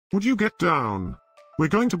Would you get down? We're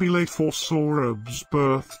going to be late for Saurabh's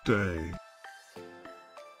birthday.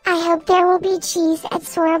 I hope there will be cheese at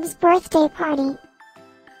Saurabh's birthday party.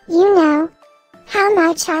 You know how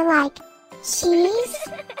much I like cheese.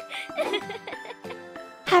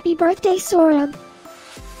 Happy birthday, Saurabh.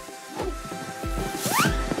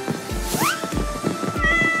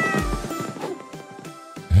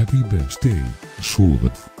 Happy birthday,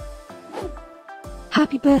 Saurabh.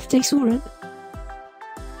 Happy birthday, Saurabh.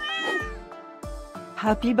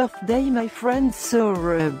 Happy birthday, my friend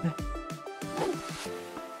Saurabh.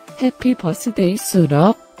 Happy birthday,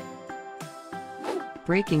 Saurabh.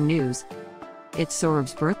 Breaking news. It's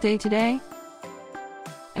Saurabh's birthday today.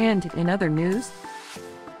 And in other news,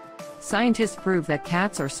 scientists prove that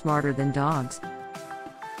cats are smarter than dogs.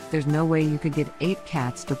 There's no way you could get 8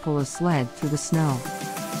 cats to pull a sled through the snow.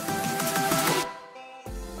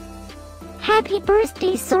 Happy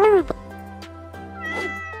birthday, Saurabh.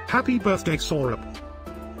 Happy birthday, Saurabh.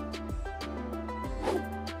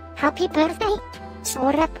 Happy birthday,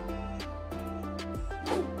 Saurabh.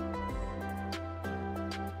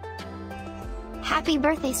 Happy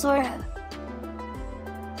birthday, Saurabh.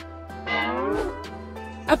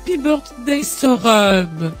 Happy birthday,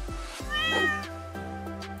 Saurabh.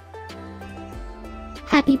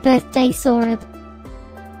 Happy birthday, Saurabh.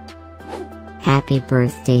 Happy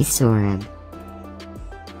birthday, Saurabh.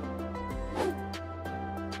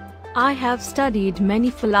 I have studied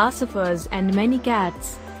many philosophers and many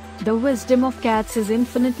cats. The wisdom of cats is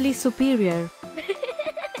infinitely superior.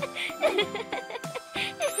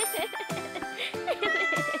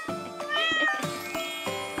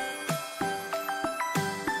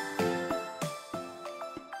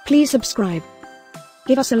 Please subscribe,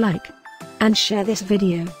 give us a like, and share this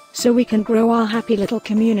video, so we can grow our happy little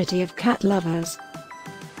community of cat lovers.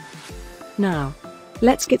 Now,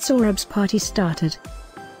 let's get Saurabh's party started.